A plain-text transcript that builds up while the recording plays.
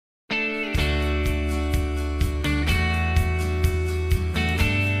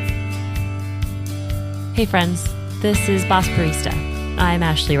Hey friends, this is Boss Barista. I'm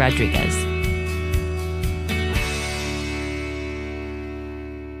Ashley Rodriguez.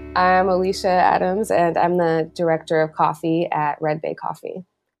 I'm Alicia Adams, and I'm the director of coffee at Red Bay Coffee.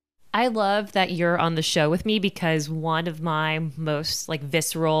 I love that you're on the show with me because one of my most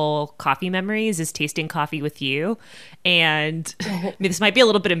visceral coffee memories is tasting coffee with you. And this might be a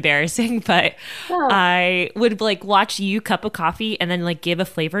little bit embarrassing, but Oh. I would watch you cup of coffee and then give a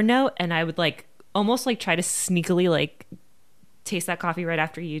flavor note, and I would almost try to sneakily taste that coffee right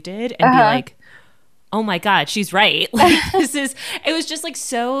after you did and be like, oh my God, she's right. It was just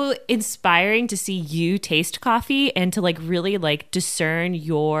so inspiring to see you taste coffee and to really discern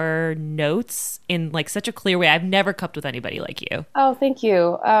your notes in such a clear way. I've never cupped with anybody like you. Oh, thank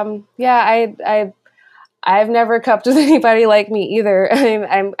you. I've never cupped with anybody like me either.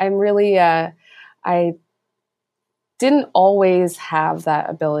 I'm really, I didn't always have that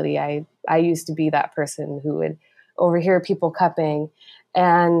ability. I used to be that person who would overhear people cupping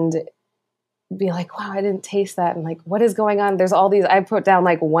and be like, wow, I didn't taste that. And what is going on? There's all these, I put down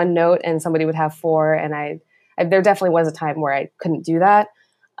one note and somebody would have four. And there definitely was a time where I couldn't do that.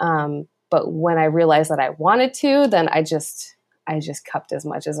 But when I realized that I wanted to, then I just cupped as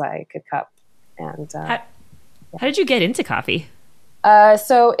much as I could cup. And how did you get into coffee?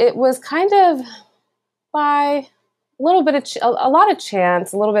 So it was kind of by a little bit of a lot of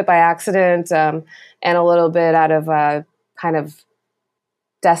chance, a little bit by accident, and a little bit out of kind of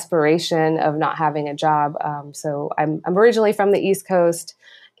desperation of not having a job. So I'm originally from the East Coast,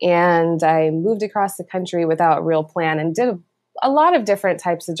 and I moved across the country without a real plan and did a lot of different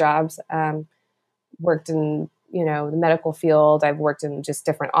types of jobs. Worked in the medical field. I've worked in just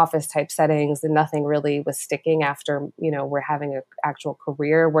different office type settings, and nothing really was sticking after we're having an actual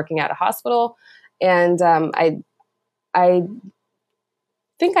career working at a hospital. And I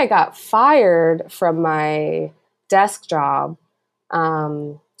think I got fired from my desk job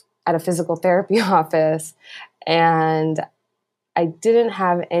at a physical therapy office. And I didn't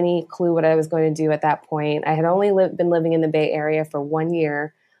have any clue what I was going to do at that point. I had only been living in the Bay Area for 1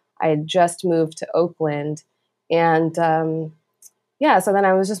 year. I had just moved to Oakland. And so then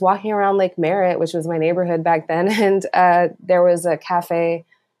I was just walking around Lake Merritt, which was my neighborhood back then. And there was a cafe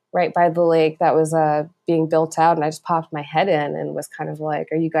right by the lake that was being built out. And I just popped my head in and was kind of like,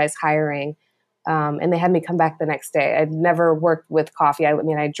 are you guys hiring? And they had me come back the next day. I'd never worked with coffee.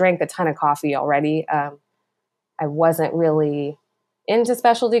 I drank a ton of coffee already. I wasn't really into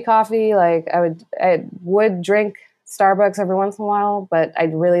specialty coffee. I would drink Starbucks every once in a while, but I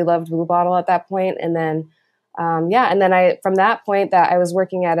really loved Blue Bottle at that point. And then, from that point that I was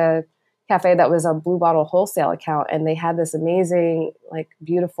working at a cafe that was a Blue Bottle wholesale account, and they had this amazing,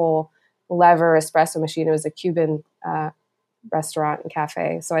 beautiful lever espresso machine. It was a Cuban restaurant and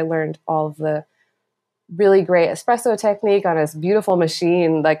cafe. So I learned all of the really great espresso technique on this beautiful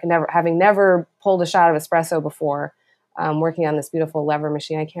machine, having never pulled a shot of espresso before, working on this beautiful lever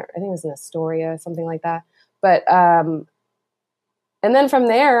machine. I think it was an Astoria, something like that. But, and then from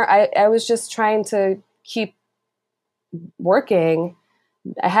there, I was just trying to keep working.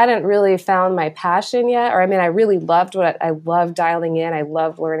 I hadn't really found my passion yet. I really loved I loved dialing in. I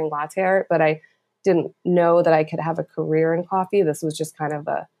loved learning latte art, but I didn't know that I could have a career in coffee. This was just kind of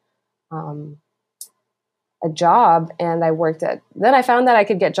a job. And then I found that I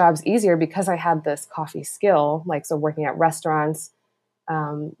could get jobs easier because I had this coffee skill, so working at restaurants,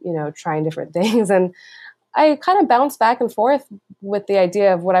 trying different things. And I kind of bounced back and forth with the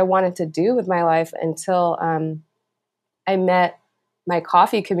idea of what I wanted to do with my life until I met my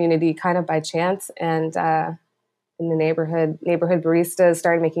coffee community kind of by chance. And in the neighborhood baristas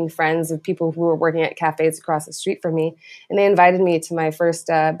started making friends with people who were working at cafes across the street from me. And they invited me to my first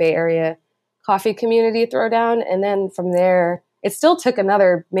Bay Area coffee community throwdown. And then from there, it still took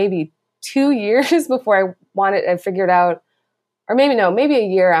another maybe 2 years before I figured out, or maybe a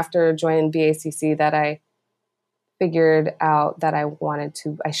year after joining BACC, that I figured out that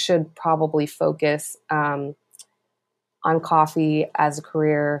I should probably focus on coffee as a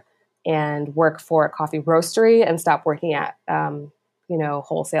career and work for a coffee roastery and stop working at,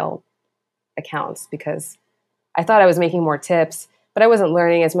 wholesale accounts, because I thought I was making more tips, but I wasn't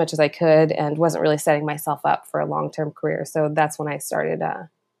learning as much as I could and wasn't really setting myself up for a long-term career. So that's when I started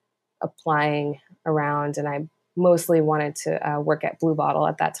applying around, and I mostly wanted to work at Blue Bottle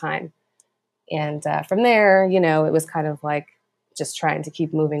at that time. And from there, it was kind of just trying to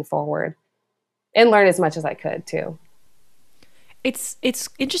keep moving forward and learn as much as I could too. It's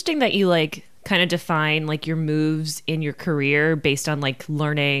interesting that you kind of define your moves in your career based on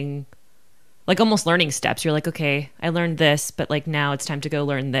learning like almost learning steps. You're like, okay, I learned this, but like now it's time to go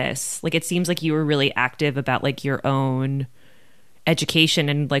learn this. Like it seems like you were really active about like your own education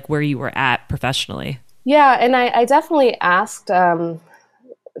and like where you were at professionally. Yeah, and I definitely asked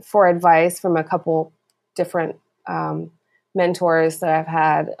for advice from a couple different mentors that I've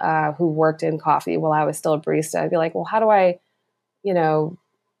had who worked in coffee while I was still a barista. I'd be like, well, how do I, you know,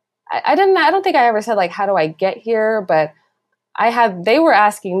 I don't think I ever said like, how do I get here? But they were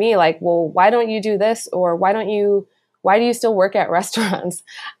asking me like, well, why don't you do this? Or why do you still work at restaurants?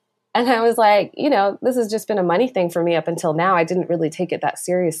 And I was like, this has just been a money thing for me up until now. I didn't really take it that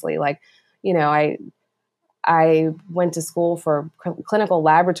seriously. Like, I went to school for clinical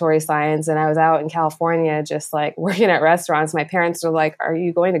laboratory science, and I was out in California just like working at restaurants. My parents were like, are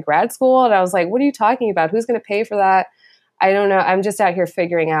you going to grad school? And I was like, what are you talking about? Who's going to pay for that? I don't know. I'm just out here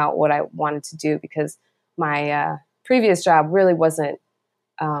figuring out what I wanted to do because my previous job really wasn't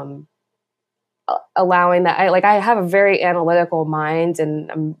allowing that. I have a very analytical mind,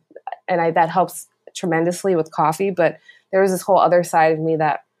 and that helps tremendously with coffee. But there was this whole other side of me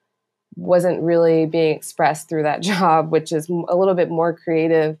that wasn't really being expressed through that job, which is a little bit more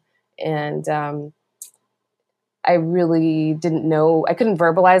creative. And I really didn't know, I couldn't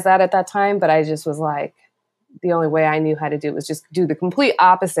verbalize that at that time, but I just was like, the only way I knew how to do it was just do the complete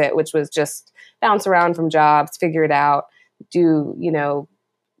opposite, which was just bounce around from jobs, figure it out, do,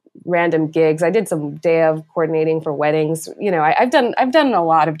 random gigs. I did some day of coordinating for weddings. I've done a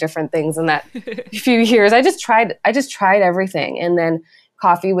lot of different things in that few years. I just tried everything. And then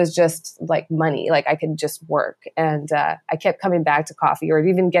coffee was just like money. Like I could just work. And I kept coming back to coffee, or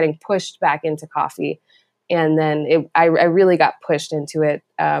even getting pushed back into coffee. And then I really got pushed into it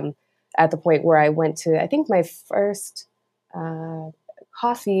at the point where I went to, I think my first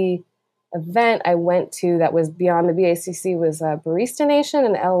coffee event I went to that was beyond the BACC was Barista Nation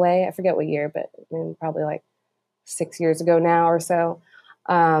in LA. I forget what year, but probably like 6 years ago now or so.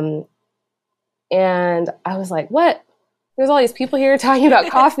 And I was like, what? There's all these people here talking about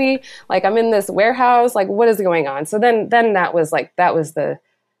coffee. Like I'm in this warehouse. Like what is going on? So then that was the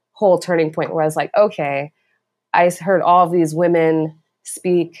whole turning point where I was like, okay, I heard all of these women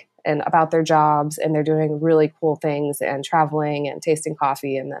speak and about their jobs, and they're doing really cool things and traveling and tasting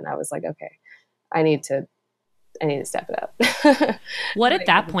coffee. And then I was like, okay, I need to step it up. What at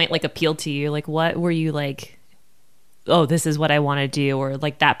that point like appealed to you? Like what were you like, oh, this is what I want to do, or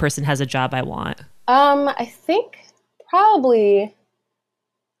like that person has a job I want? I think probably,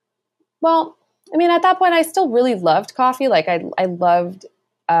 well, at that point I still really loved coffee. Like I loved,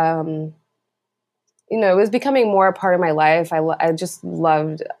 it was becoming more a part of my life. I just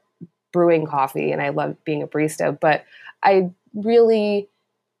loved brewing coffee, and I loved being a barista, but I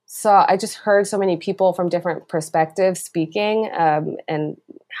just heard so many people from different perspectives speaking, and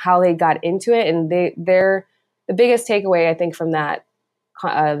how they got into it. And the biggest takeaway I think from that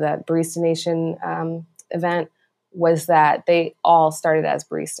Barista Nation event was that they all started as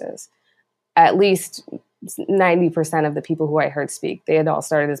baristas. At least 90% of the people who I heard speak, they had all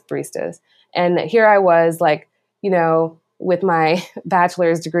started as baristas. And here I was like, with my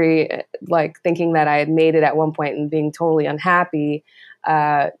bachelor's degree, like thinking that I had made it at one point and being totally unhappy,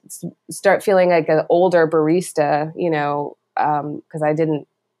 start feeling like an older barista, because I didn't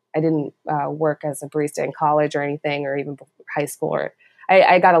work as a barista in college or anything, or even high school, or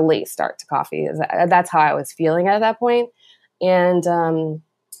I got a late start to coffee. That's how I was feeling at that point. And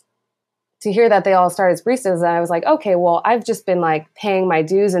to hear that they all started as baristas, and I was like, okay, well, I've just been like paying my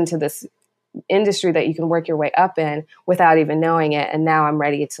dues into this industry that you can work your way up in without even knowing it. And now I'm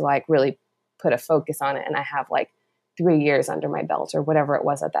ready to like really put a focus on it. And I have like 3 years under my belt or whatever it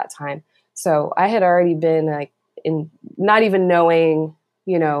was at that time. So I had already been like in not even knowing,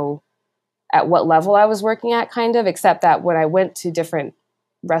 at what level I was working at kind of, except that when I went to different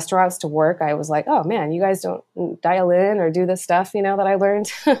restaurants to work, I was like, oh man, you guys don't dial in or do this stuff, that I learned.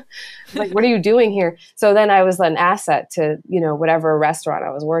 Like, what are you doing here? So then I was an asset to, whatever restaurant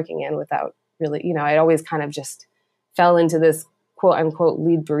I was working in without really, I'd always kind of just fell into this quote unquote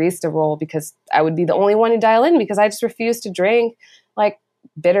lead barista role because I would be the only one to dial in because I just refused to drink like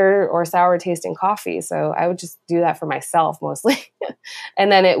bitter or sour tasting coffee. So I would just do that for myself mostly.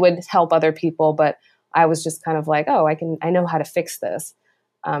 And then it would help other people. But I was just kind of like, oh, I know how to fix this.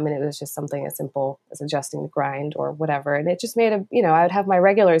 And it was just something as simple as adjusting the grind or whatever. And it just made I would have my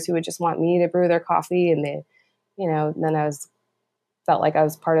regulars who would just want me to brew their coffee, and they, then felt like I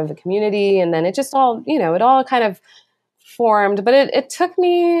was part of the community. And then it just all, it all kind of formed, but it took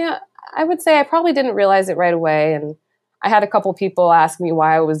me, I would say I probably didn't realize it right away. And I had a couple people ask me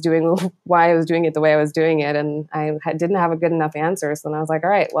why I was doing it the way I was doing it. And I didn't have a good enough answer. So then I was like,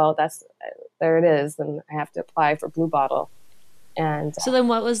 all right, well, that's there it is. And I have to apply for Blue Bottle. And so then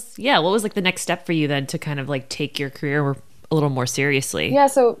what was like the next step for you then to kind of like take your career a little more seriously? Yeah.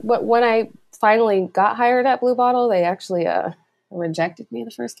 So when I finally got hired at Blue Bottle, they actually rejected me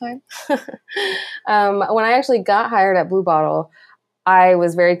the first time. When I actually got hired at Blue Bottle, I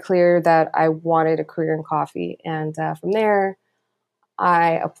was very clear that I wanted a career in coffee. And from there,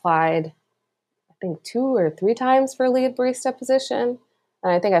 I applied, I think 2 or 3 times for a lead barista position.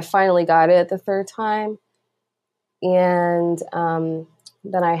 And I think I finally got it the third time. And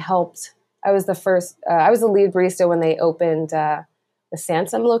then I was the lead barista when they opened the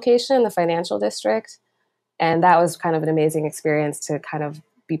Sansom location in the financial district. And that was kind of an amazing experience to kind of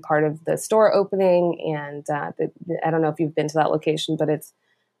be part of the store opening. And I don't know if you've been to that location, but it's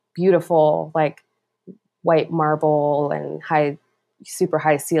beautiful, like white marble and super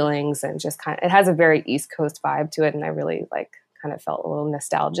high ceilings, and just it has a very East Coast vibe to it. And I really kind of felt a little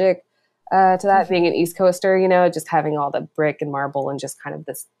nostalgic to that, being an East Coaster, just having all the brick and marble and just kind of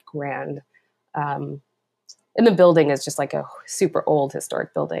this grand, and the building is just like a super old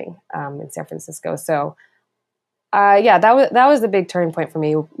historic building in San Francisco. So that was the big turning point for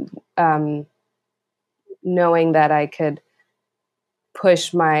me, knowing that I could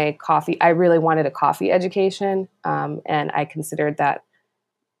push my coffee. I really wanted a coffee education, and I considered that,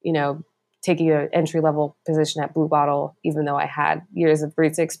 taking an entry-level position at Blue Bottle, even though I had years of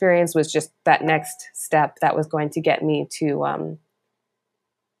barista experience, was just that next step that was going to get me to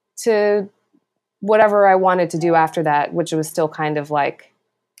whatever I wanted to do after that, which was still kind of like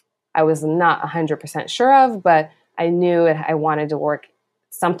I was not 100% sure of, but I knew I wanted to work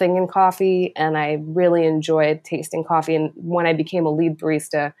something in coffee, and I really enjoyed tasting coffee. And when I became a lead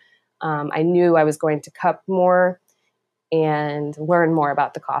barista, I knew I was going to cup more and learn more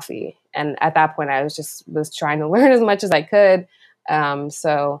about the coffee. And at that point, I was trying to learn as much as I could.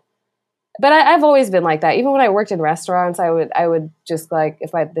 But I've always been like that. Even when I worked in restaurants, I would just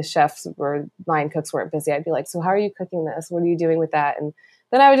if the chefs or line cooks weren't busy, I'd be like, so how are you cooking this? What are you doing with that? And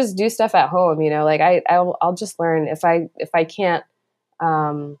then I would just do stuff at home, I'll just learn. If I can't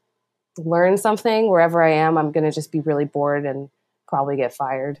learn something wherever I am, I'm going to just be really bored and probably get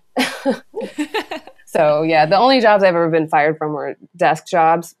fired. So yeah, the only jobs I've ever been fired from were desk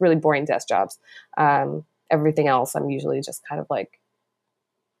jobs, really boring desk jobs. Everything else, I'm usually just kind of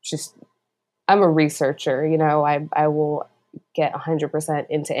I'm a researcher, I will get 100%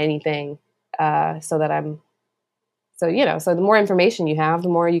 into anything, so the more information you have, the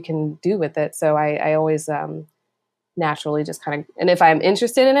more you can do with it. So I always, naturally just kind of, and if I'm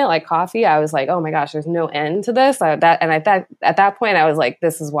interested in it, like coffee, I was like, oh my gosh, there's no end to this. At that point I was like,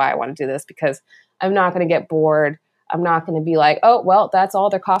 this is why I want to do this, because I'm not going to get bored. I'm not going to be like, oh, well, that's all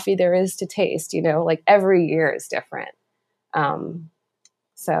the coffee there is to taste. Every year is different.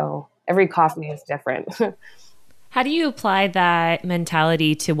 So every coffee is different. How do you apply that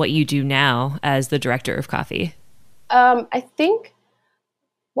mentality to what you do now as the director of coffee? I think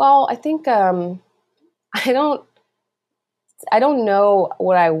I don't know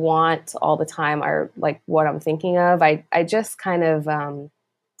what I want all the time, or what I'm thinking of. I just kind of,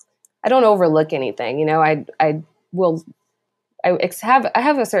 I don't overlook anything. I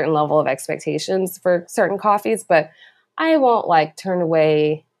have a certain level of expectations for certain coffees, but I won't turn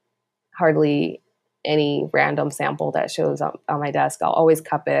away hardly any random sample that shows up on my desk. I'll always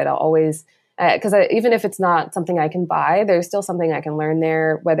cup it. I'll always, because even if it's not something I can buy, there's still something I can learn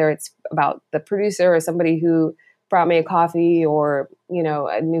there, whether it's about the producer or somebody who brought me a coffee, or,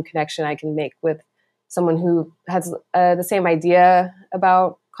 a new connection I can make with someone who has the same idea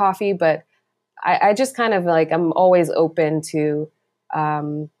about coffee. But I just kind of I'm always open to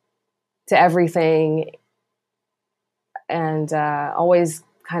everything, and always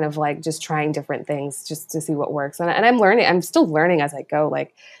kind of just trying different things just to see what works. And I'm learning. I'm still learning as I go. I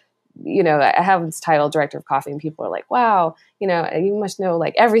have this title, director of coffee, and people are like, wow, you must know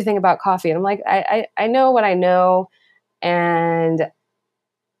everything about coffee. And I'm like, I know what I know, and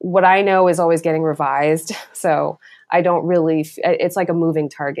what I know is always getting revised. So I don't really, it's like a moving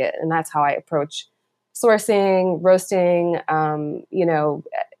target. And that's how I approach sourcing, roasting,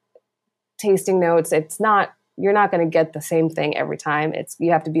 tasting notes. You're not going to get the same thing every time.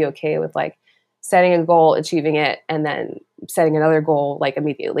 You have to be okay with setting a goal, achieving it, and then setting another goal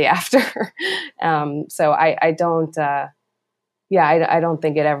immediately after. So I don't, I don't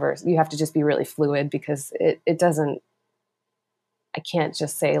think you have to just be really fluid, because it doesn't, I can't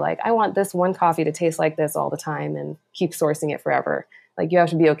just say I want this one coffee to taste like this all the time and keep sourcing it forever. You have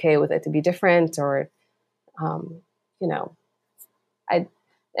to be okay with it to be different, or, I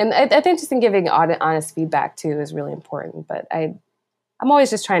think just in giving honest feedback too is really important. But I I'm always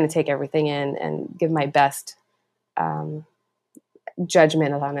just trying to take everything in and give my best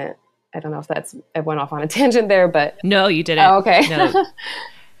judgment on it. I don't know if I went off on a tangent there, but No, you didn't. oh, okay. No.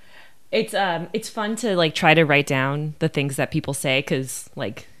 It's fun to like try to write down the things that people say, because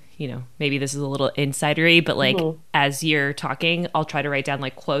like, you know, maybe this is a little insidery, but like as you're talking, I'll try to write down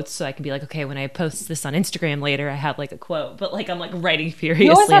like quotes so I can be like, okay, when I post this on Instagram later, I have like a quote. But like I'm like writing furiously.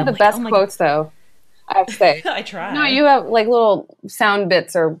 You always have the like, best quotes though, I have to say. I try. No, you have like little sound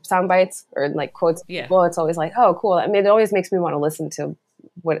bits or sound bites or like quotes. Yeah. Well, it's always like, oh, cool. I mean, it always makes me want to listen to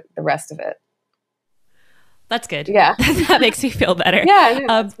what the rest of it. That's good. Yeah. That makes me feel better. Yeah,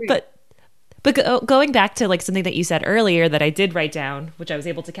 no, that's great. But going back to like something that you said earlier that I did write down, which I was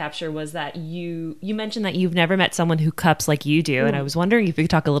able to capture, was that you mentioned that you've never met someone who cups like you do, and I was wondering if you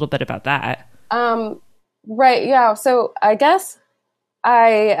could talk a little bit about that. Right. Yeah. So I guess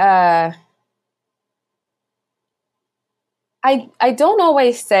I don't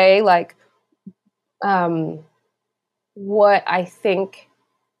always say like what I think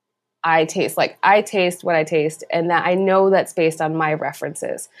I taste. Like I taste what I taste, and that I know that's based on my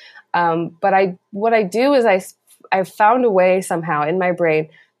references. But what I do is I've found a way somehow in my brain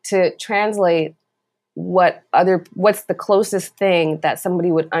to translate what's the closest thing that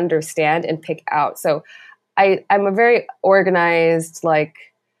somebody would understand and pick out. So I'm a very organized like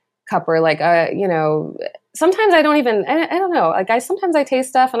cupper. Like you know, sometimes I don't know. Like sometimes I taste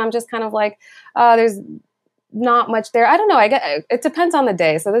stuff and I'm just kind of like, there's not much there. I don't know. It depends on the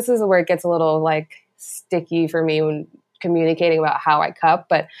day. So this is where it gets a little like sticky for me when communicating about how I cup,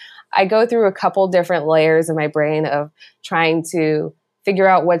 but I go through a couple different layers in my brain of trying to figure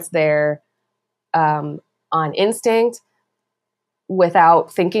out what's there on instinct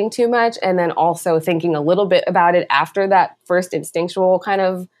without thinking too much, and then also thinking a little bit about it after that first instinctual kind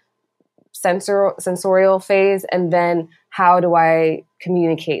of sensorial phase, and then how do I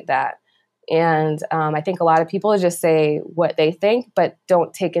communicate that? And I think a lot of people just say what they think, but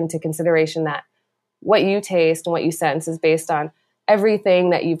don't take into consideration that what you taste and what you sense is based on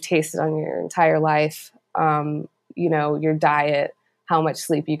everything that you've tasted on your entire life. You know, your diet, how much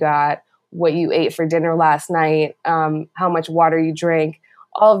sleep you got, what you ate for dinner last night, how much water you drank,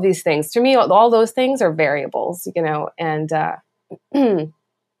 all of these things. To me, all those things are variables, you know, and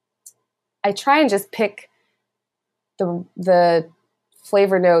I try and just pick the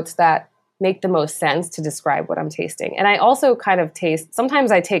flavor notes that make the most sense to describe what I'm tasting. And I also kind of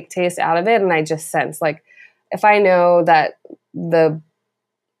sometimes I take taste out of it and I just sense, like if I know that the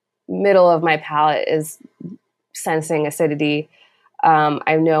middle of my palate is sensing acidity,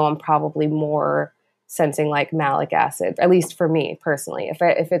 I know I'm probably more sensing like malic acid, at least for me personally.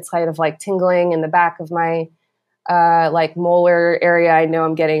 If it's kind of like tingling in the back of my like molar area, I know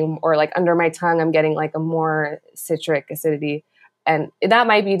I'm getting, or like under my tongue, I'm getting like a more citric acidity. And that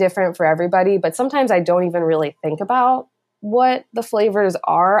might be different for everybody, but sometimes I don't even really think about what the flavors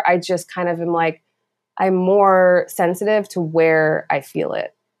are. I just kind of am like, I'm more sensitive to where I feel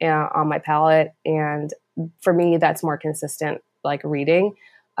it on my palate. And for me, that's more consistent, like reading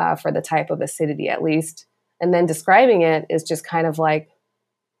for the type of acidity at least. And then describing it is just kind of like,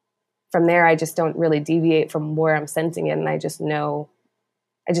 from there, I just don't really deviate from where I'm sensing it. And I just narrow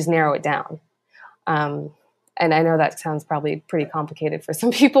it down. And I know that sounds probably pretty complicated for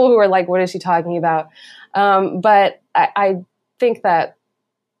some people who are like, what is she talking about? But I think that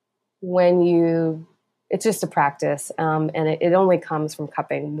it's just a practice, and it only comes from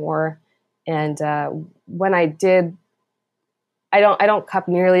cupping more. And when I don't cup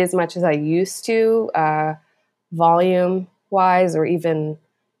nearly as much as I used to, volume wise, or even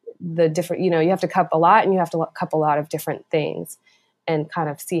the different, you have to cup a lot and you have to cup a lot of different things and kind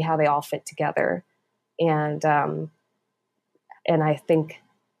of see how they all fit together. And I think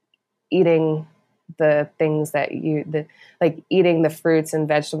eating the things that like eating the fruits and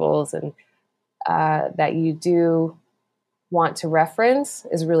vegetables and that you do want to reference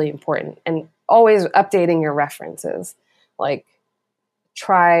is really important. And always updating your references, like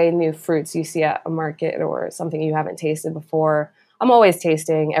try new fruits you see at a market or something you haven't tasted before. I'm always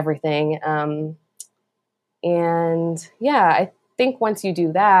tasting everything. And yeah, I think once you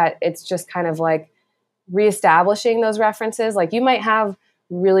do that, it's just kind of like reestablishing those references. Like you might have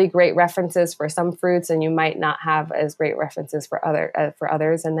really great references for some fruits and you might not have as great references for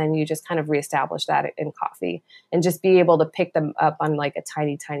others. And then you just kind of reestablish that in coffee and just be able to pick them up on like a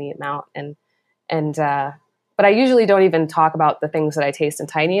tiny, tiny amount. But I usually don't even talk about the things that I taste in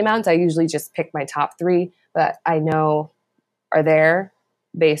tiny amounts. I usually just pick my top 3 that I know are there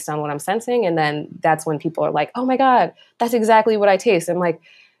based on what I'm sensing. And then that's when people are like, oh my God, that's exactly what I taste. I'm like,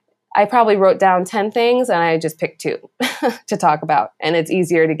 I probably wrote down 10 things and I just picked two to talk about. And it's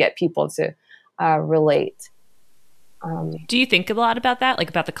easier to get people to relate. Do you think a lot about that, like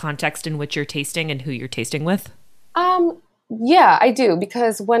about the context in which you're tasting and who you're tasting with? Yeah, I do,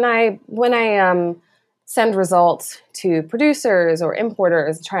 because when I send results to producers or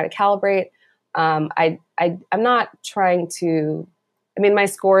importers, try to calibrate, I'm not trying to. I mean, my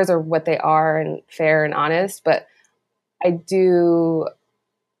scores are what they are and fair and honest, but I do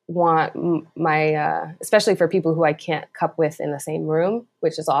want my, especially for people who I can't cup with in the same room,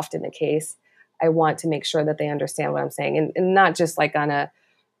 which is often the case. I want to make sure that they understand what I'm saying, and not just like on a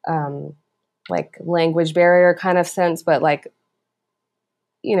like language barrier kind of sense, but like,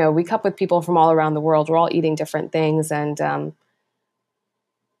 you know, we cup with people from all around the world. We're all eating different things, and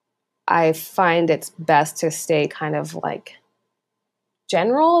I find it's best to stay kind of like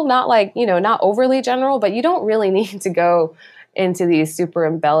general, not like, you know, not overly general, but you don't really need to go into these super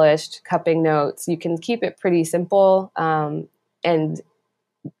embellished cupping notes. You can keep it pretty simple and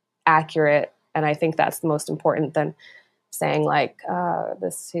accurate. And I think that's the most important than saying like,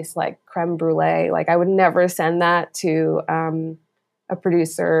 this tastes like creme brulee. Like I would never send that to a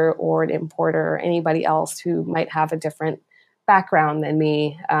producer or an importer or anybody else who might have a different background than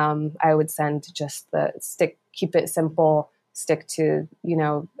me. I would send just keep it simple, stick to, you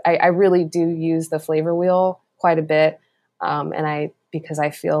know, I really do use the flavor wheel quite a bit. Because I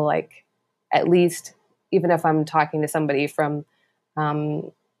feel like, at least even if I'm talking to somebody from,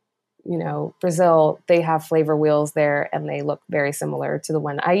 you know, Brazil, they have flavor wheels there and they look very similar to the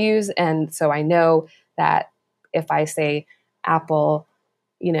one I use. And so I know that if I say apple,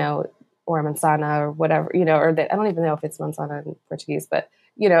 you know, or manzana or whatever, you know, or that, I don't even know if it's manzana in Portuguese, but,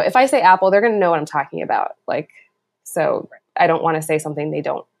 you know, if I say apple, they're going to know what I'm talking about. Like, so I don't want to say something they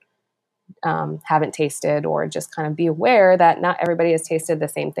don't haven't tasted, or just kind of be aware that not everybody has tasted the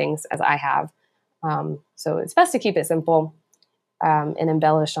same things as I have. So it's best to keep it simple and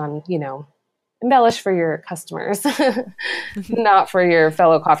embellish for your customers, not for your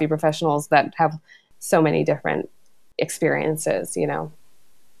fellow coffee professionals that have so many different experiences, you know.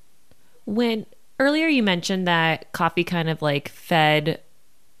 When earlier you mentioned that coffee kind of like fed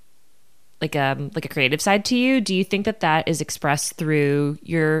like a creative side to you, do you think that that is expressed through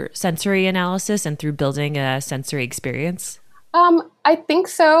your sensory analysis and through building a sensory experience? I think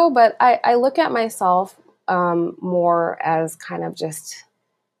so, but I look at myself more as kind of just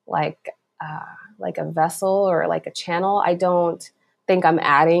like a vessel or like a channel. I don't think I'm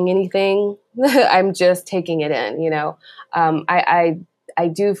adding anything. I'm just taking it in, you know. I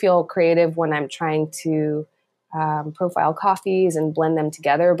do feel creative when I'm trying to profile coffees and blend them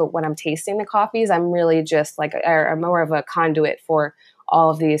together. But when I'm tasting the coffees, I'm really just like, I'm more of a conduit for all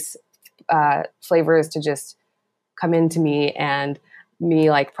of these flavors to just come into me, and me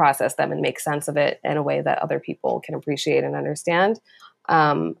like process them and make sense of it in a way that other people can appreciate and understand.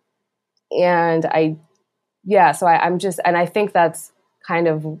 And I'm just, and I think that's kind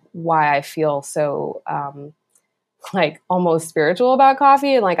of why I feel so like almost spiritual about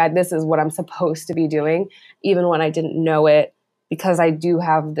coffee, and like this is what I'm supposed to be doing, even when I didn't know it, because I do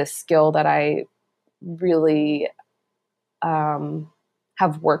have this skill that I really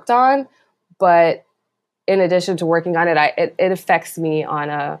have worked on. But in addition to working on it, it affects me on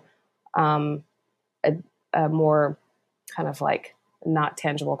a more kind of like not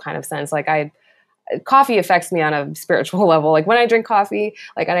tangible kind of sense. Like coffee affects me on a spiritual level. Like when I drink coffee,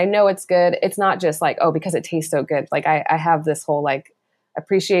 like, and I know it's good, it's not just like, oh, because it tastes so good. Like I have this whole like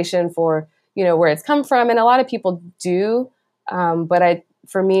appreciation for, you know, where it's come from. And a lot of people do. But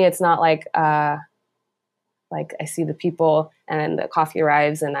for me, it's not like I see the people and the coffee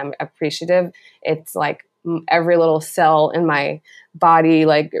arrives and I'm appreciative. It's like every little cell in my body,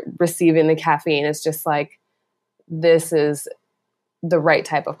 like receiving the caffeine. It's just like, this is the right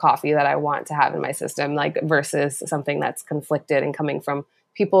type of coffee that I want to have in my system, like versus something that's conflicted and coming from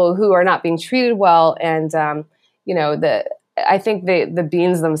people who are not being treated well. And, you know, I think the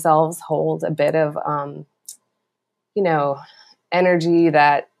beans themselves hold a bit of, you know, energy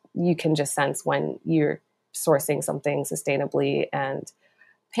that you can just sense when you're sourcing something sustainably and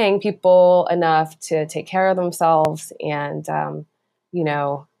paying people enough to take care of themselves. And, you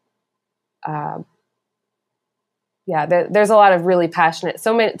know, there's a lot of really passionate,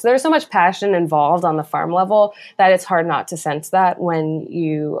 there's so much passion involved on the farm level that it's hard not to sense that when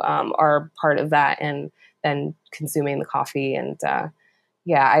you are part of that and then consuming the coffee. And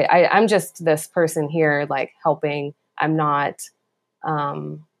I'm just this person here, like helping. I'm not,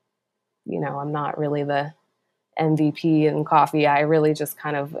 you know, I'm not really the MVP in coffee. I really just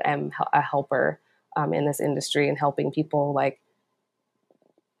kind of am a helper in this industry and helping people like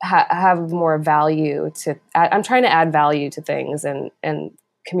have more value to. I'm trying to add value to things and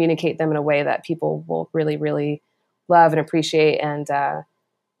communicate them in a way that people will really, really love and appreciate. I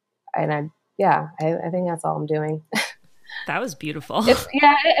think that's all I'm doing. That was beautiful.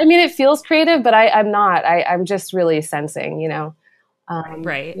 I mean, it feels creative, but I'm not. I'm just really sensing,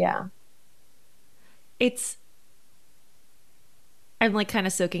 Right. Yeah. I'm like kind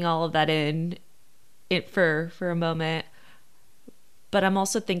of soaking all of that in it for a moment, but I'm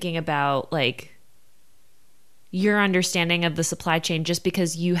also thinking about like your understanding of the supply chain, just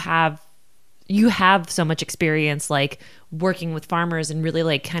because you have so much experience like working with farmers and really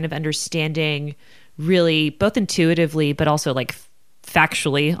like kind of understanding really both intuitively but also like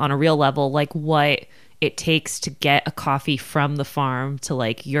factually on a real level like what it takes to get a coffee from the farm to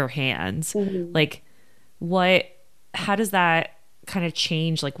like your hands. Mm-hmm. Like how does that kind of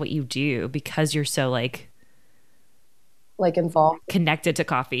change like what you do because you're so like involved, connected to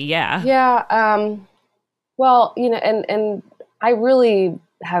coffee? Yeah. Yeah. Well, and I really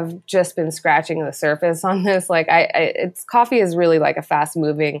have just been scratching the surface on this. Like it's coffee is really like a fast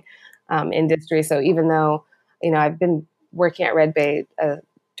moving industry. So even though, I've been working at Red Bay,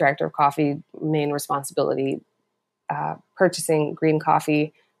 director of coffee, main responsibility, purchasing green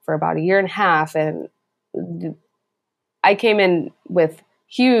coffee for about a year and a half. And I came in with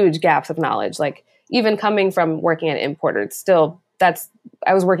huge gaps of knowledge, like even coming from working at importer,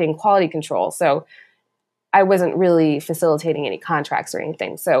 I was working quality control. So I wasn't really facilitating any contracts or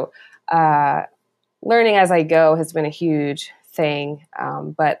anything. So learning as I go has been a huge thing.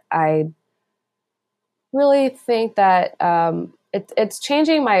 But I really think that it's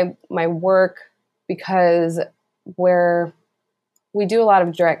changing my work, because where we do a lot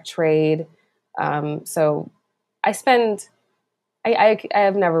of direct trade. So I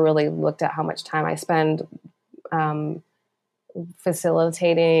have never really looked at how much time I spend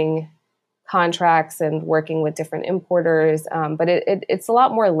facilitating contracts and working with different importers. But it's a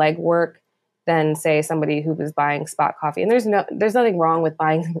lot more legwork than, say, somebody who was buying spot coffee. And there's nothing wrong with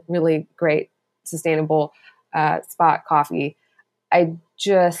buying really great, sustainable spot coffee.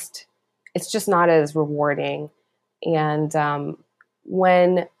 It's just not as rewarding. And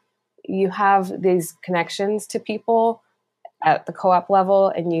when you have these connections to people at the co-op level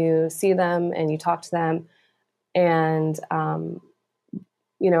and you see them and you talk to them, and not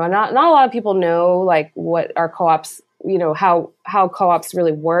a lot of people know like what our co-ops, how co-ops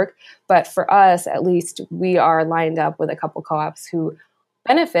really work. But for us, at least, we are lined up with a couple co-ops who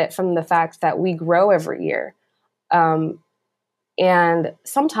benefit from the fact that we grow every year. And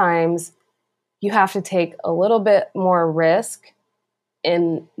sometimes you have to take a little bit more risk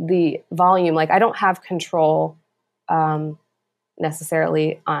in the volume. Like I don't have control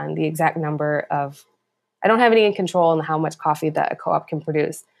necessarily on the exact number of, I don't have any control on how much coffee that a co-op can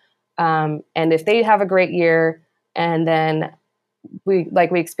produce. And if they have a great year, and then we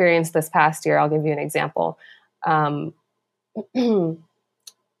experienced this past year, I'll give you an example.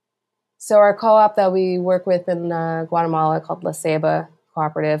 So our co-op that we work with in Guatemala, called La Ceiba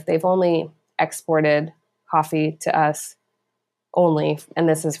Cooperative, they've only exported coffee to us only, and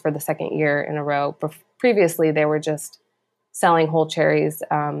this is for the second year in a row. But previously, they were just selling whole cherries,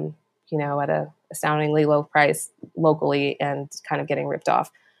 at a astoundingly low price locally, and kind of getting ripped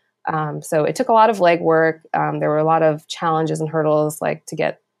off. So it took a lot of legwork. There were a lot of challenges and hurdles, like to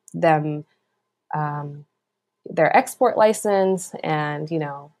get them their export license and,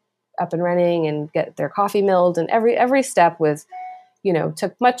 up and running and get their coffee milled. And every step was,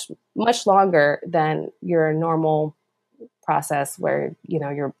 took much, much longer than your normal process where,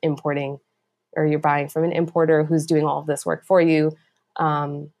 you're importing or you're buying from an importer who's doing all of this work for you.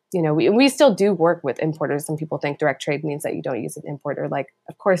 We still do work with importers. Some people think direct trade means that you don't use an importer. Like,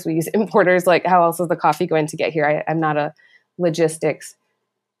 of course we use importers. Like, how else is the coffee going to get here? I'm not a logistics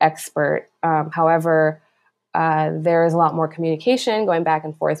expert. However, there is a lot more communication going back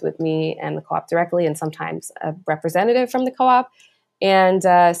and forth with me and the co-op directly, and sometimes a representative from the co-op. And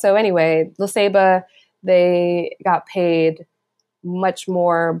so anyway, La Ceiba, they got paid much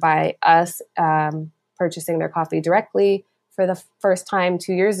more by us purchasing their coffee directly for the first time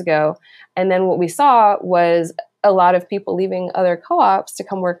 2 years ago. And then what we saw was a lot of people leaving other co-ops to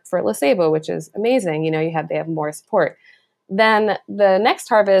come work for La Ceiba, which is amazing. They have more support. Then the next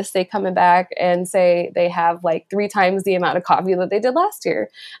harvest, they come back and say they have like 3 times the amount of coffee that they did last year.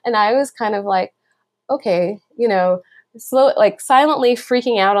 And I was kind of like, okay, silently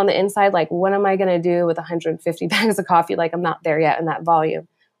freaking out on the inside. Like, what am I going to do with 150 bags of coffee? Like, I'm not there yet in that volume.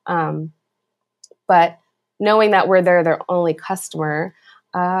 But knowing that we're their only customer,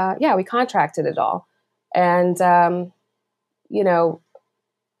 we contracted it all. And,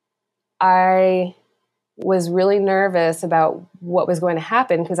 I was really nervous about what was going to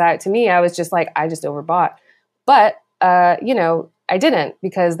happen because to me, I was just like, I just overbought. But, I didn't,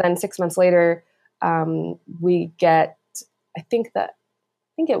 because then 6 months later, we get, I think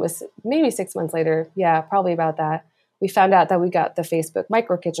it was maybe 6 months later. Yeah, probably about that. We found out that we got the Facebook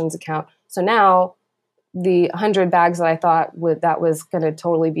Micro Kitchens account. So now the 100 bags that I thought that was going to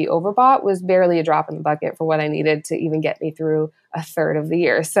totally be overbought was barely a drop in the bucket for what I needed to even get me through a third of the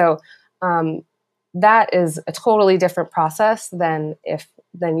year. So that is a totally different process than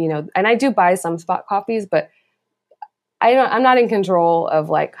and I do buy some spot coffees, but I'm not in control of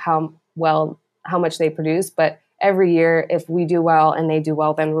like how much they produce, but every year, if we do well and they do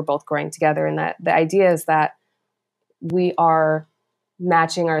well, then we're both growing together. And that the idea is that we are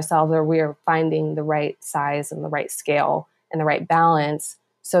matching ourselves, or we are finding the right size and the right scale and the right balance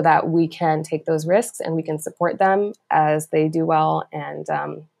so that we can take those risks and we can support them as they do well. And,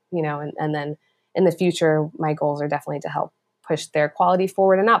 and then in the future, my goals are definitely to help push their quality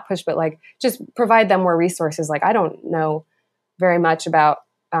forward, and not push, but like just provide them more resources. Like, I don't know very much about,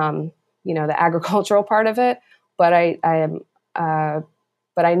 the agricultural part of it, but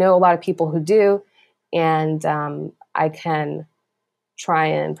but I know a lot of people who do, and I can try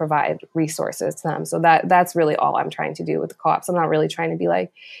and provide resources to them. So that's really all I'm trying to do with the co-ops. I'm not really trying to be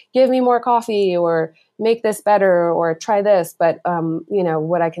like, give me more coffee or make this better or try this. But,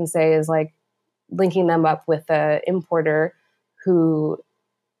 what I can say is like linking them up with the importer who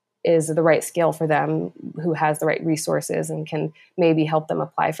is the right scale for them, who has the right resources and can maybe help them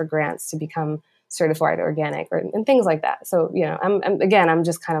apply for grants to become certified organic and things like that. So, I'm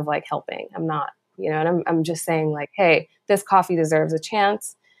just kind of like helping. I'm not, and I'm just saying like, hey, this coffee deserves a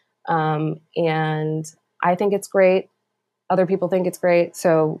chance. And I think it's great. Other people think it's great.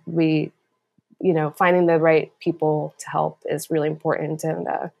 So we, finding the right people to help is really important.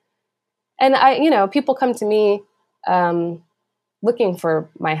 And I, people come to me, looking for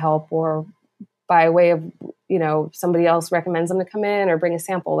my help, or by way of, somebody else recommends them to come in or bring a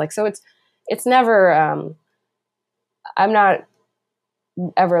sample. Like, so it's never, I'm not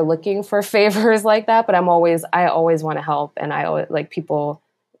ever looking for favors like that, but I always want to help. And I always like people,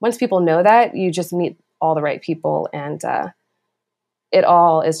 once people know that, you just meet all the right people, and it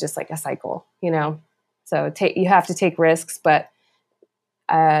all is just like a cycle, so you have to take risks, but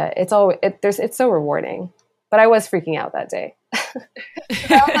it's so rewarding. But I was freaking out that day. I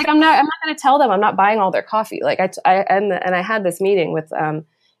was like, I'm not going to tell them I'm not buying all their coffee. Like I had this meeting with,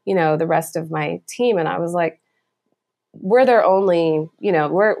 the rest of my team, and I was like, we're their only, we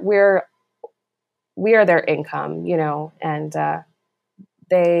are their income, and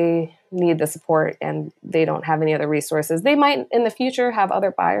they need the support, and they don't have any other resources. They might in the future have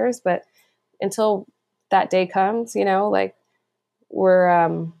other buyers, but until that day comes, like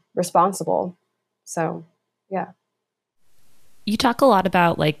we're responsible. So, yeah. You talk a lot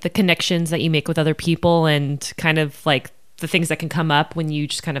about like the connections that you make with other people and kind of like the things that can come up when you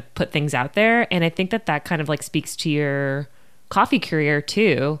just kind of put things out there. And I think that kind of like speaks to your coffee career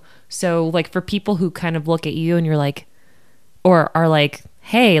too. So like for people who kind of look at you and you're like, or are like,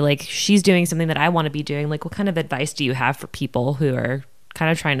 hey, like she's doing something that I want to be doing. Like, what kind of advice do you have for people who are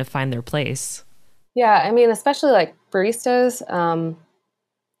kind of trying to find their place? Yeah. I mean, especially like baristas,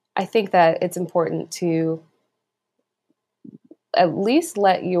 I think that it's important to at least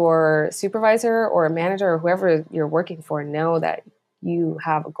let your supervisor or a manager or whoever you're working for know that you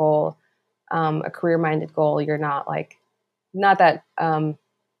have a goal, a career-minded goal. You're not that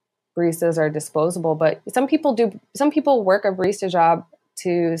baristas are disposable, but some people work a barista job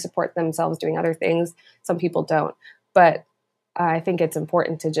to support themselves doing other things. Some people don't. But I think it's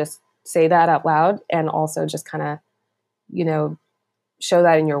important to just say that out loud, and also just kind of, show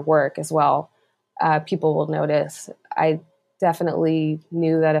that in your work as well. People will notice. I definitely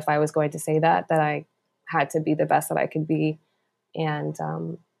knew that if I was going to say that I had to be the best that I could be. And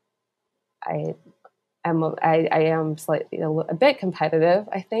I am slightly a bit competitive,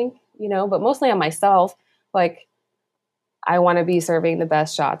 I think, but mostly on myself. Like, I want to be serving the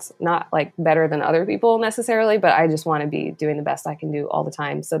best shots, not like better than other people necessarily, but I just want to be doing the best I can do all the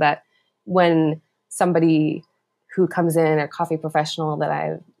time, so that when somebody who comes in, a coffee professional that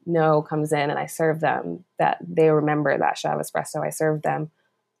I know comes in and I serve them, that they remember that shot of espresso I served them.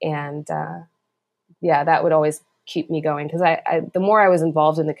 And that would always keep me going, because the more I was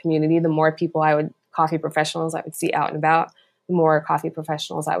involved in the community, the more coffee professionals I would see out and about, the more coffee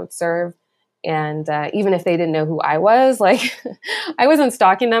professionals I would serve. And even if they didn't know who I was, like I wasn't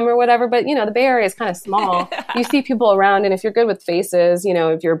stalking them or whatever, but the Bay Area is kind of small. You see people around, and if you're good with faces,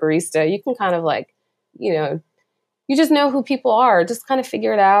 if you're a barista, you can kind of like, you just know who people are. Just kind of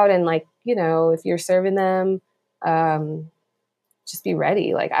figure it out. And like, you know, if you're serving them, just be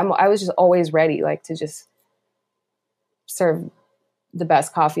ready. Like I was just always ready, like to just serve the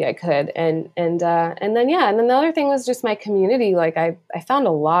best coffee I could. And then the other thing was just my community. Like I found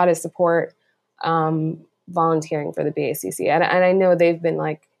a lot of support, volunteering for the BACC. And I know they've been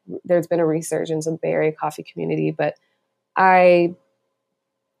like, there's been a resurgence of the Bay Area coffee community, but I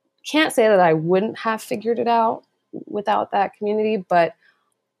can't say that I wouldn't have figured it out without that community, but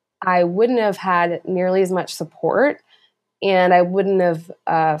I wouldn't have had nearly as much support, and I wouldn't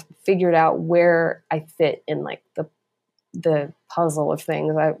have figured out where I fit in like the puzzle of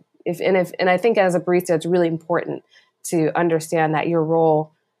things. And I think as a barista, it's really important to understand that your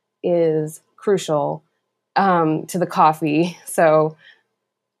role is crucial to the coffee. So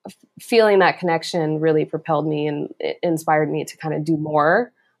feeling that connection really propelled me and it inspired me to kind of do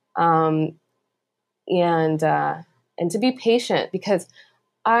more, and to be patient, because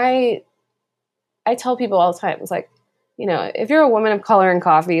I tell people all the time, it's like, you know, if you're a woman of color in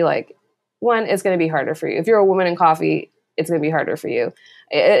coffee, like one, it's going to be harder for you. If you're a woman in coffee, it's going to be harder for you.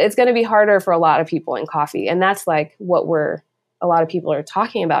 It's going to be harder for a lot of people in coffee. And that's like what a lot of people are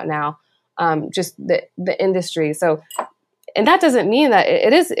talking about now, just the industry. So, and that doesn't mean that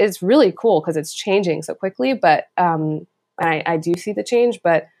it's really cool because it's changing so quickly, but, and I do see the change,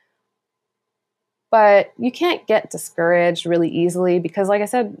 but you can't get discouraged really easily because, like I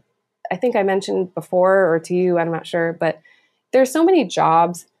said, I think I mentioned before or to you, I'm not sure, but there's so many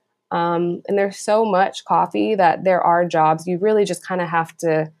jobs, and there's so much coffee that there are jobs. You really just kind of have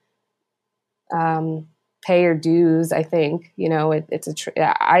to pay your dues. I think, you know,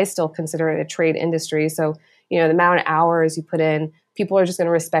 I still consider it a trade industry. So, you know, the amount of hours you put in, people are just going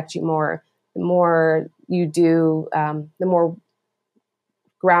to respect you more. The more you do, the more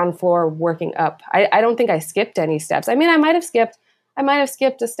ground floor working up. I don't think I skipped any steps. I mean, I might have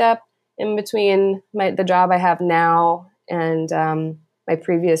skipped a step in between the job I have now and my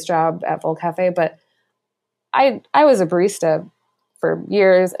previous job at Vol Cafe, but I was a barista for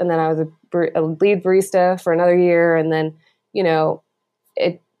years, and then I was a lead barista for another year, and then, you know,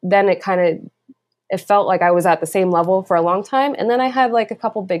 it felt like I was at the same level for a long time, and then I had like a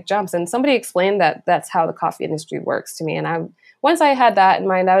couple big jumps, and somebody explained that that's how the coffee industry works to me, and once I had that in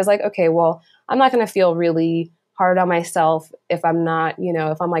mind, I was like, okay, well, I'm not going to feel really hard on myself if I'm not, you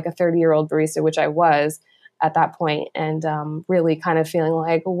know, if I'm like a 30-year-old barista, which I was at that point, and really kind of feeling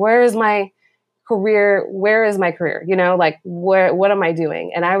like, where is my career? You know, like what am I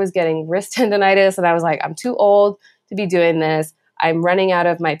doing? And I was getting wrist tendonitis, and I was like, I'm too old to be doing this. I'm running out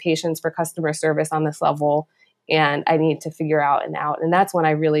of my patience for customer service on this level, and I need to figure out an out. And that's when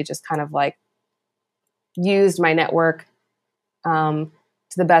I really just kind of like used my network to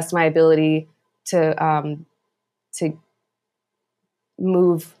the best of my ability to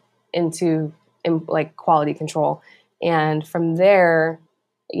move into like quality control. And from there,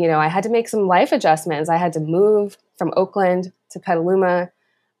 you know, I had to make some life adjustments. I had to move from Oakland to Petaluma.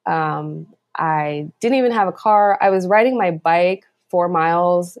 I didn't even have a car. I was riding my bike 4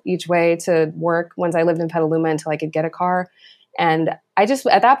 miles each way to work once I lived in Petaluma until I could get a car. And I just,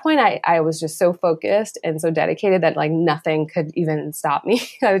 at that point, I was just so focused and so dedicated that like nothing could even stop me.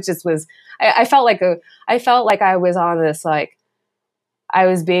 I felt like I was on this, like, I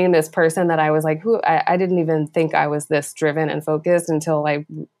was being this person that I was like, I didn't even think I was this driven and focused until I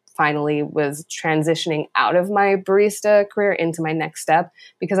finally was transitioning out of my barista career into my next step,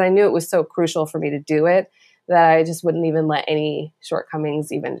 because I knew it was so crucial for me to do it that I just wouldn't even let any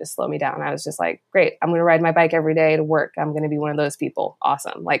shortcomings even just slow me down. I was just like, great, I'm going to ride my bike every day to work. I'm going to be one of those people.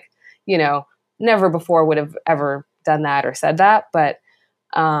 Awesome. Like, you know, never before would have ever done that or said that, but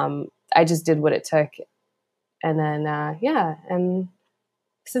I just did what it took. And then, and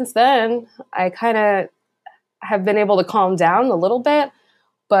since then, I kind of have been able to calm down a little bit,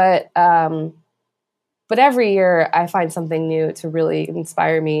 but every year I find something new to really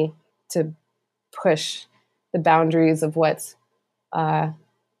inspire me to push the boundaries of what's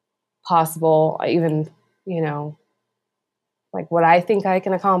possible. I even, you know, like what I think I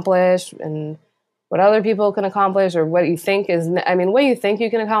can accomplish and what other people can accomplish, or what you think what you think you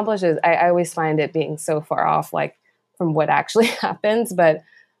can accomplish is, I always find it being so far off, like, from what actually happens. But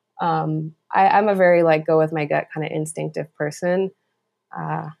I'm a very like go with my gut kind of instinctive person.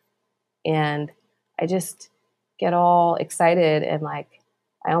 And I just get all excited and like,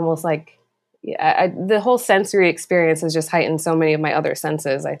 I almost like, the whole sensory experience has just heightened so many of my other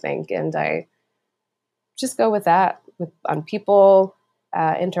senses, I think. And I just go with that on people,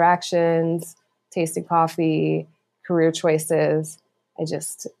 interactions, tasting coffee, career choices. I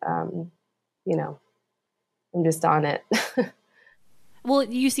just, you know, I'm just on it. Well,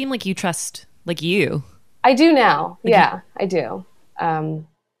 you seem like you trust, like you. I do now. Like Yeah, I do. And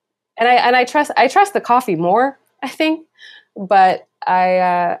I trust the coffee more, I think, but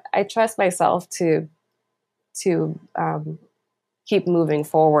I trust myself to keep moving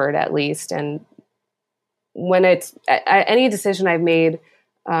forward at least. And when it's any decision I've made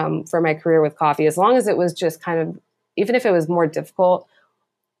for my career with coffee, as long as it was just kind of, even if it was more difficult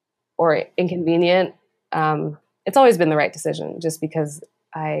or inconvenient, it's always been the right decision. Just because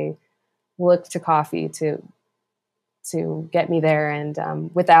I look to coffee to get me there,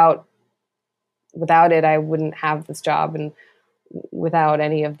 and without it, I wouldn't have this job, and without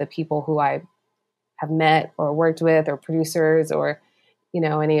any of the people who I have met or worked with, or producers, or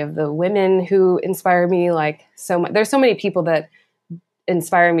any of the women who inspire me, like so much. There's so many people that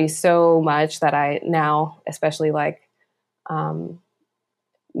inspire me so much that I now especially like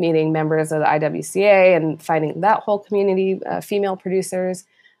meeting members of the IWCA and finding that whole community, female producers.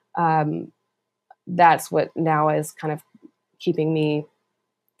 That's what now is kind of keeping me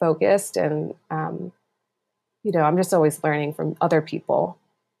focused, and I'm just always learning from other people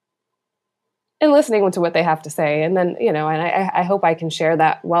and listening to what they have to say. And then, and I hope I can share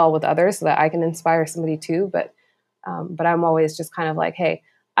that well with others so that I can inspire somebody too. But I'm always just kind of like, hey,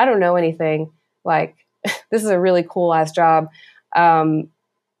 I don't know anything. Like, this is a really cool ass job.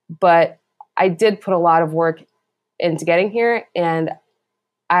 But I did put a lot of work into getting here, and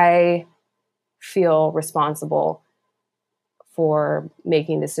I feel responsible for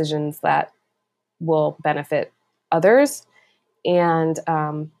making decisions that will benefit others. And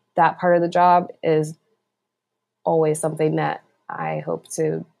that part of the job is always something that I hope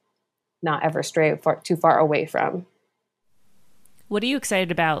to not ever stray too far away from. What are you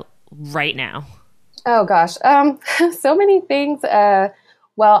excited about right now? Oh gosh, so many things.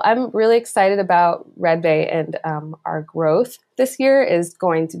 Well, I'm really excited about Red Bay, and our growth this year is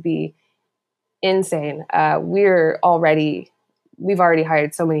going to be insane. We've already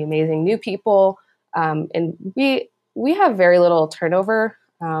hired so many amazing new people, and we have very little turnover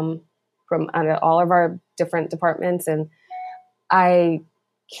from all of our different departments, and I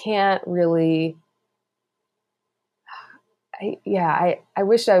can't really. I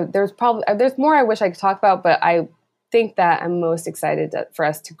wish there's more I wish I could talk about, but I think that I'm most excited for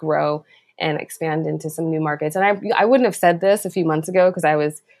us to grow and expand into some new markets. And I wouldn't have said this a few months ago because I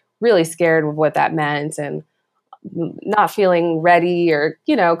was really scared of what that meant and not feeling ready or,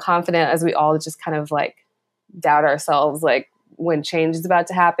 confident, as we all just kind of like doubt ourselves, like when change is about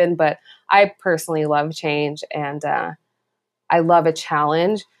to happen. But I personally love change, and I love a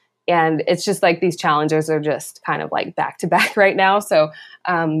challenge. And it's just like these challenges are just kind of like back to back right now. So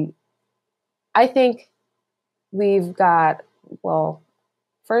I think we've got, well,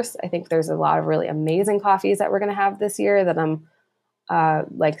 first, I think there's a lot of really amazing coffees that we're going to have this year that I'm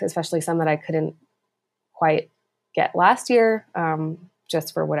like, especially some that I couldn't quite get last year,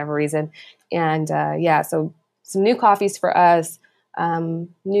 just for whatever reason. And so some new coffees for us,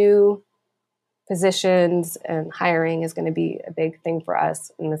 new positions, and hiring is going to be a big thing for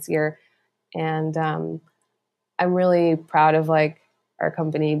us in this year. And I'm really proud of like our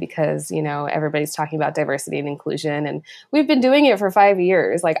company because, everybody's talking about diversity and inclusion, and we've been doing it for 5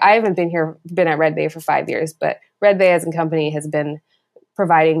 years. Like, I haven't been at Red Bay for 5 years, but Red Bay as a company has been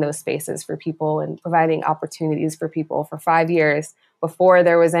providing those spaces for people and providing opportunities for people for 5 years before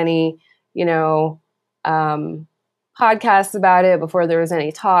there was any, podcasts about it, before there was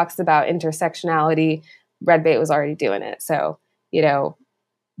any talks about intersectionality. Red Bay was already doing it. So,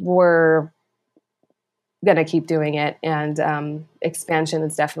 we're going to keep doing it. And expansion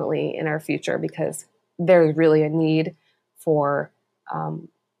is definitely in our future because there's really a need for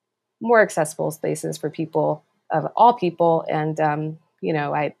more accessible spaces for people of all people. And,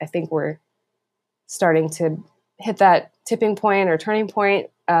 I think we're starting to hit that tipping point or turning point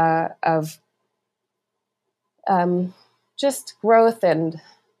of just growth and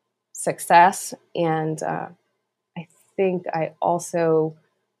success. And I think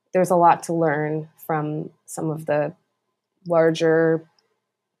there's a lot to learn from some of the larger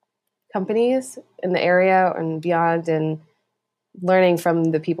companies in the area and beyond, and learning from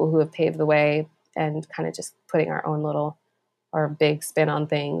the people who have paved the way and kind of just putting our own little or big spin on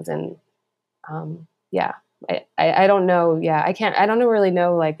things. And I don't know. Yeah, I don't really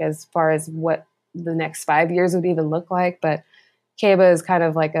know, like, as far as what the next 5 years would even look like, but Keba is kind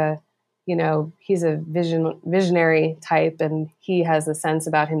of like he's a visionary type, and he has a sense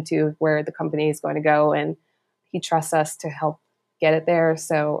about him too, where the company is going to go, and he trusts us to help get it there.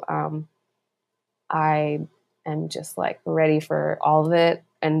 So I am just like ready for all of it.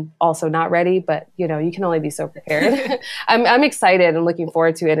 and also not ready, but you know, you can only be so prepared. I'm excited and looking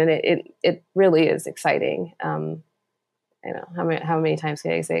forward to it. And it really is exciting. I know how many times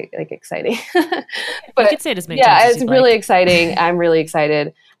can I say like exciting, but you could say it as many times as it's really like. exciting. I'm really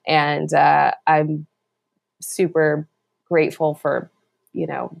excited, and I'm super grateful for, you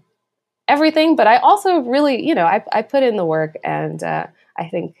know, everything. But I also really, you know, I put in the work, and I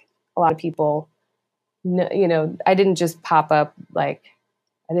think a lot of people, you know, I didn't just pop up like,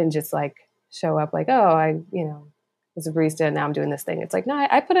 I didn't just like show up like, oh, I, you know, was a barista and now I'm doing this thing. It's like, no,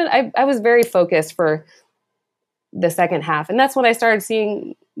 I put in, I was very focused for the second half. And that's when I started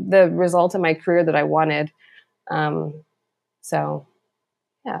seeing the result of my career that I wanted. So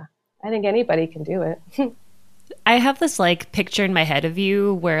yeah, I think anybody can do it. I have this like picture in my head of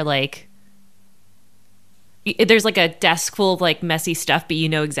you where like there's like a desk full of like messy stuff, but you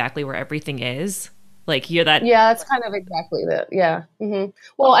know exactly where everything is. Like you're that. Yeah, that's kind of exactly that. Yeah. Mm-hmm.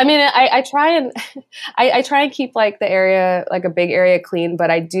 Well, I mean, I try and I try and keep like the area, like a big area clean, but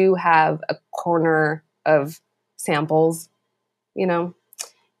I do have a corner of samples, you know,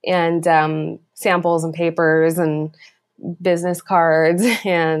 and samples and papers and business cards,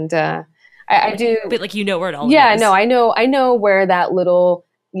 and I do. But like you know where it all Yeah, is. no, I know where that little,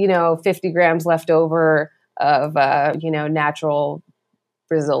 you know, 50 grams left over of you know, natural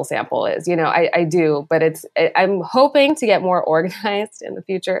Brazil sample is, you know, I do, but I'm hoping to get more organized in the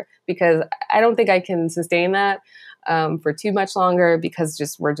future, because I don't think I can sustain that for too much longer,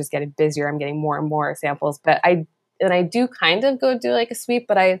 because we're just getting busier. I'm getting more and more samples, but I do kind of go do like a sweep,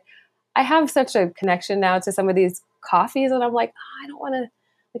 but I have such a connection now to some of these coffees, and I'm like, oh, I don't want to,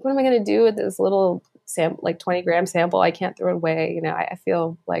 like, what am I going to do with this little like 20-gram sample? I can't throw it away. You know, I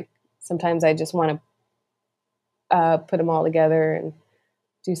feel like sometimes I just want to put them all together and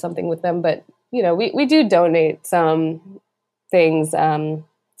do something with them. But, you know, we do donate some things, well,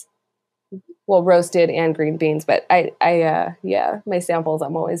 roasted and green beans, but yeah, my samples,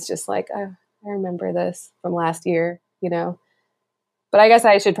 I'm always just like, I remember this from last year, you know, but I guess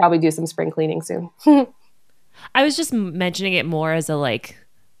I should probably do some spring cleaning soon. I was just mentioning it more as a like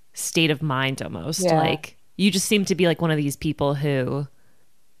state of mind almost. Yeah. Like you just seem to be like one of these people who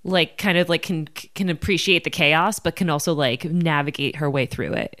like kind of like can appreciate the chaos, but can also like navigate her way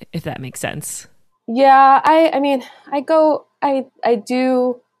through it, if that makes sense. Yeah, I mean, I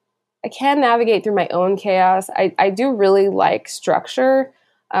can navigate through my own chaos. I do really like structure.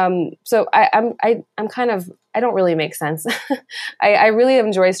 So I'm kind of, I don't really make sense. I really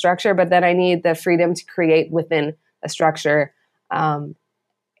enjoy structure, but then I need the freedom to create within a structure. And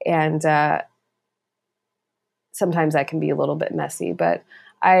sometimes that can be a little bit messy, but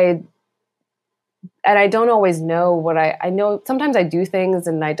I don't always know what I know. Sometimes I do things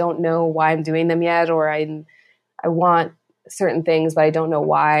and I don't know why I'm doing them yet, or I want certain things, but I don't know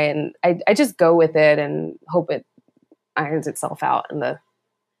why. And I just go with it and hope it irons itself out in the,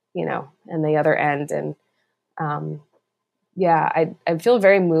 you know, in the other end. And, yeah, I feel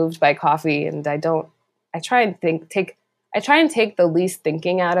very moved by coffee, and I try and take the least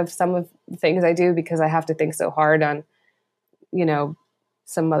thinking out of some of the things I do, because I have to think so hard on, you know,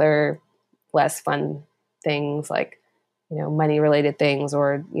 some other less fun things, like, you know, money related things,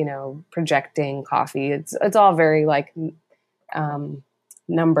 or, you know, projecting coffee. It's all very like,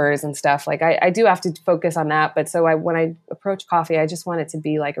 numbers and stuff. Like I do have to focus on that. But so when I approach coffee, I just want it to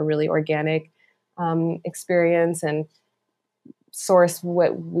be like a really organic, experience, and source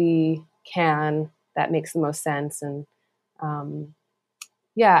what we can that makes the most sense. And,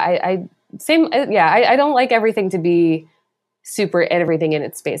 yeah, I don't like everything to be super, everything in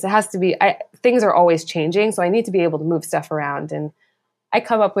its space. It has to be, things are always changing. So I need to be able to move stuff around. And I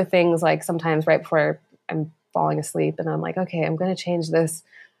come up with things like sometimes right before I'm falling asleep, and I'm like, okay, I'm going to change this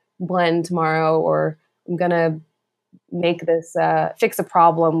blend tomorrow, or I'm going to make this, fix a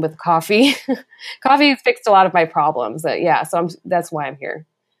problem with coffee. Coffee fixed a lot of my problems. Yeah. So that's why I'm here.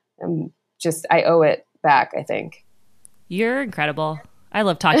 I owe it back, I think. You're incredible. I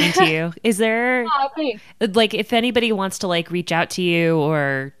love talking to you. Is there like, if anybody wants to like reach out to you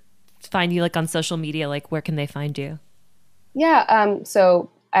or find you like on social media, like where can they find you? Yeah. So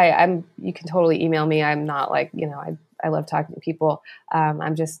you can totally email me. I'm not like, you know, I love talking to people.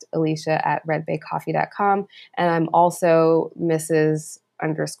 I'm just Alicia at redbaycoffee.com. And I'm also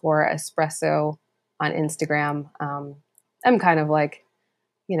Mrs._espresso on Instagram. I'm kind of like,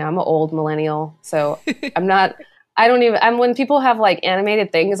 you know, I'm an old millennial, so when people have like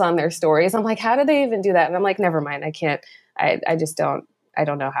animated things on their stories, I'm like, how do they even do that? And I'm like, never mind. I can't, I just don't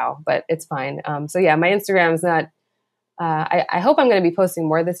know how, but it's fine. So yeah, my Instagram's not, I hope I'm going to be posting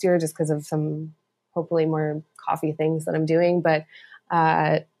more this year, just because of some, hopefully more coffee things that I'm doing. But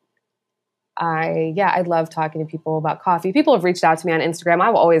I love talking to people about coffee. People have reached out to me on Instagram. I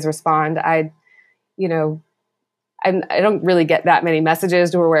will always respond. I don't really get that many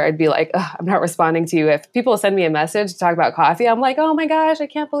messages to where I'd be like, I'm not responding to you. If people send me a message to talk about coffee, I'm like, oh my gosh, I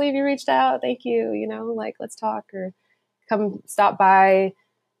can't believe you reached out. Thank you. Like, let's talk or come stop by.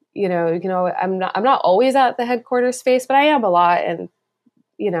 I'm not always at the headquarters space, but I am a lot. And,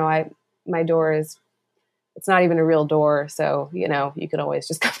 my door it's not even a real door. So, you can always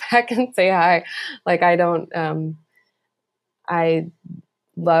just come back and say hi. Like, I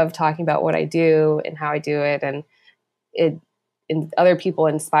love talking about what I do and how I do it. And other people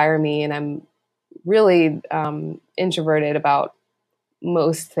inspire me, and I'm really introverted about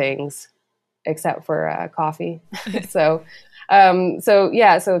most things except for coffee. So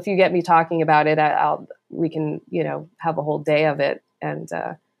if you get me talking about it, we can have a whole day of it. And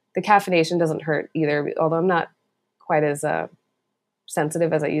the caffeination doesn't hurt either, although I'm not quite as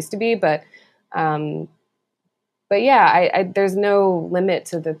sensitive as I used to be. But yeah, there's no limit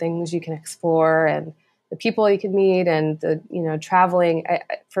to the things you can explore and the people you can meet, and the traveling.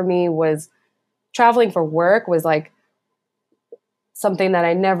 For me, was traveling for work was like something that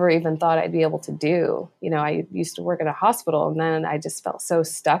I never even thought I'd be able to do. I used to work at a hospital, and then I just felt so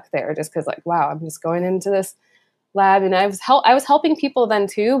stuck there, just because like, wow, I'm just going into this lab, and I was helping people then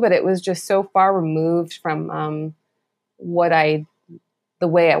too, but it was just so far removed from the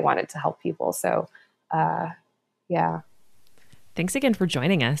way I wanted to help people. So, yeah. Thanks again for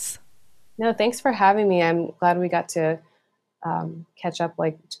joining us. No, thanks for having me. I'm glad we got to catch up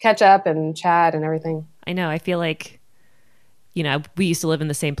and chat and everything. I know. I feel like, we used to live in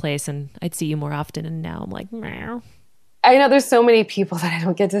the same place, and I'd see you more often, and now I'm like, meow. I know there's so many people that I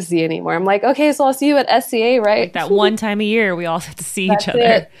don't get to see anymore. I'm like, okay, so I'll see you at SCA, right? Like that one time a year, we all have to see each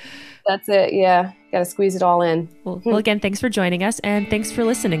other. That's it. Yeah. Got to squeeze it all in. Well, again, thanks for joining us, and thanks for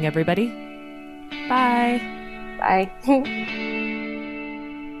listening, everybody. Bye. Bye.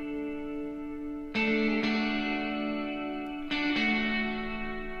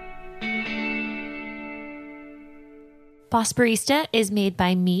 Boss Barista is made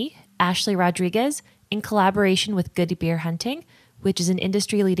by me, Ashley Rodriguez, in collaboration with Good Beer Hunting, which is an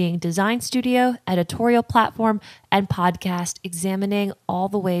industry-leading design studio, editorial platform, and podcast examining all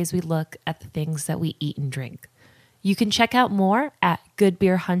the ways we look at the things that we eat and drink. You can check out more at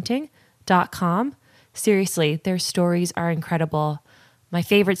goodbeerhunting.com. Seriously, their stories are incredible. My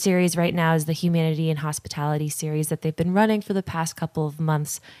favorite series right now is the Humanity and Hospitality series that they've been running for the past couple of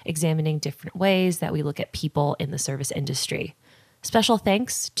months, examining different ways that we look at people in the service industry. Special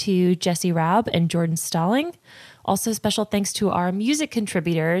thanks to Jesse Raub and Jordan Stalling. Also, special thanks to our music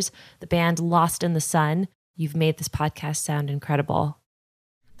contributors, the band Lost in the Sun. You've made this podcast sound incredible.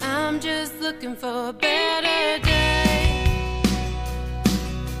 I'm just looking for a better day.